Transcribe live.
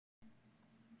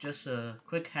Just a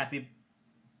quick happy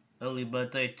early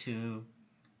birthday to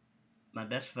my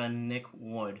best friend Nick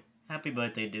Ward. Happy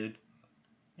birthday, dude,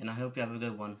 and I hope you have a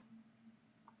good one.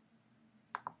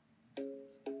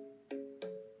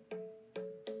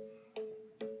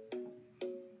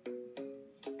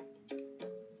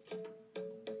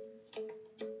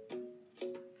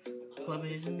 Club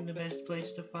isn't the best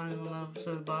place to find love,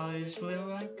 so the bar is where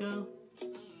I go.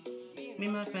 Me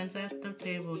and my friends at the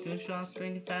table, doing shots,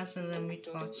 drinking fast, and then we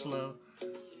talk slow.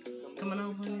 Come on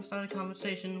over and start a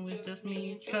conversation with just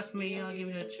me. Trust me, I'll give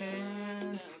you a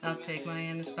chance. I'll take my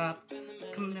hand and stop.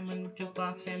 Come in the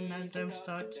jukebox and as them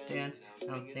start to dance,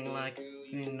 I'll sing like,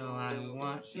 you know I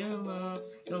want your love.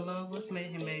 Your love was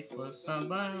made for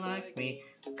somebody like me.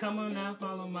 Come on now,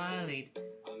 follow my lead.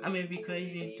 I may be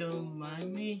crazy, don't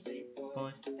mind me.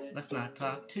 Boy, let's not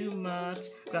talk too much.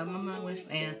 Grab my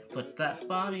waist and put that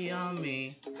body on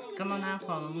me. Come on now,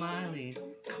 follow my lead.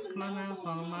 Come on now,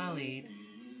 follow my lead.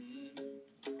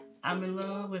 I'm in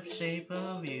love with the shape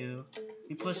of you.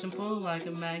 You push and pull like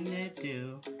a magnet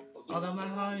do. Although my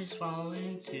heart is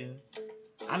falling too.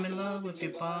 I'm in love with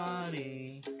your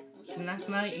body. And last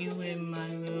night you were in my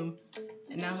room.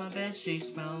 And now my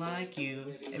bedsheets smell like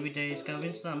you. Every day is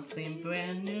covering something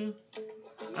brand new.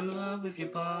 I'm in love with your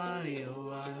body. Oh,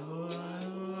 I, oh, I,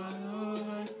 oh, I, oh,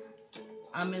 I.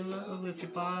 I'm in love with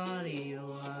your body.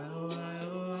 Oh, I, oh, I,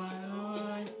 oh, I, oh,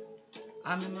 I.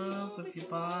 I'm in love with your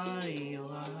body. Oh,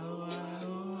 I, oh, I,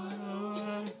 oh, I, oh,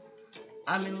 I.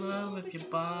 I'm in love with your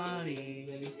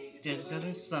body. Just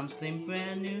doing something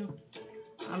brand new.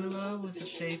 I'm in love with the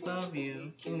shape of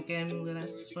you. And again,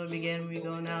 that's the story began. We're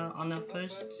going out on our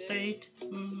first date.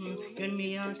 You and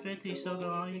me on spiritually, so go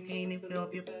all you can and fill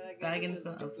up your bag and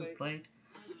fill up your plate.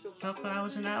 Talk for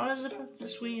hours and hours about the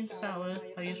sweet and sour.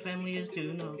 How your family is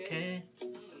doing okay.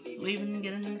 Leaving,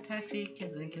 getting in the taxi,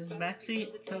 kids in the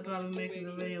backseat. Tell driver making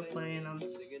the radio play, and I'm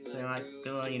saying like,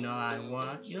 girl, you know I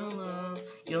want your love.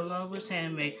 Your love was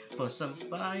handmade for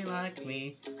somebody like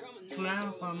me. Come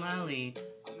out on my lead.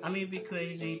 I may be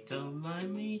crazy, don't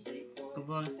mind me. But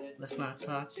boy, let's not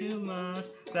talk too much.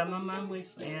 Grab my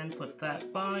waist and put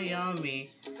that body on me.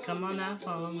 Come on now,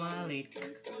 follow my lead.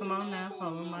 Come on now,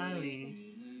 follow my lead.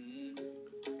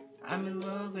 I'm in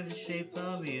love with the shape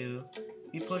of you.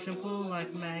 You push and pull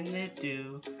like a magnet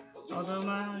do. Although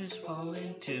my heart is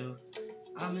falling too.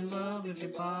 I'm in love with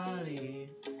your body.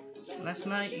 Last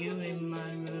night you in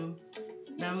my room.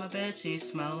 Now my bedsheets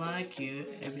smell like you.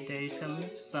 Every day's coming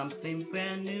to something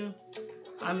brand new.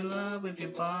 I'm in love with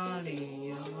your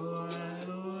body. Oh, I,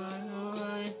 oh, I, oh,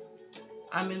 I.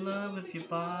 I'm in love with your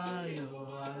body. Oh,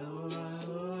 I, oh, I,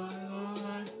 oh, I, oh,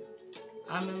 I.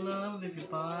 I'm in love with your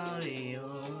body. Oh,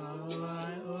 I, oh,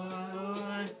 I, oh, I, oh,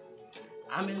 I.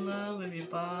 I'm in love with your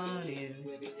body.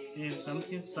 There's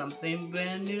something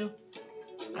brand new.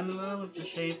 I'm in love with the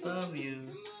shape of you.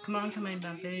 Come on, my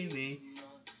baby.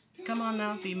 Come on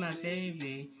now, be my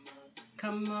baby.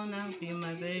 Come on now, be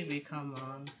my baby. Come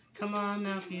on. Come on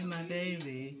now, be my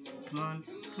baby. Come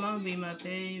on, be my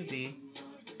baby.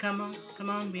 Come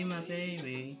on, be my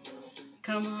baby.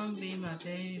 Come on, be my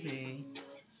baby.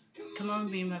 Come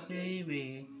on, be my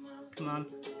baby. Come on.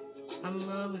 I'm in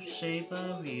love with the shape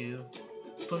of you.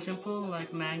 Push and pull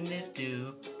like magnet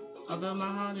do. Although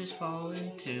my heart is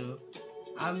falling too.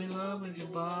 I'm in love with your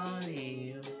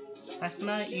body. Last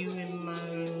night you in my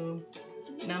room.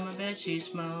 Now my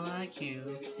bedsheets smell like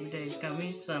you. Every day's got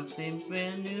me something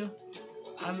brand new.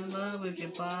 I'm in love with your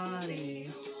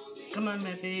body. Come on,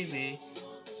 my baby.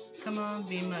 Come on,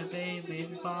 be my baby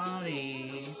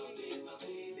body.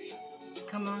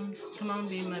 Come on,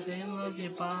 be my baby. Love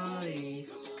your body.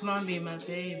 Come on, be my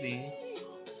baby.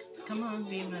 Come on,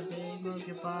 be my baby, love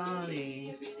your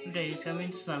body. Today's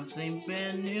coming something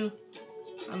brand new.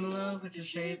 I'm in love with the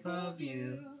shape of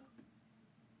you.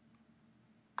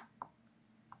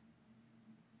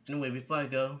 Anyway, before I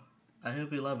go, I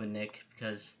hope you love it, Nick,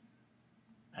 because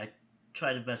I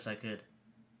tried the best I could.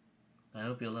 I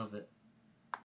hope you love it.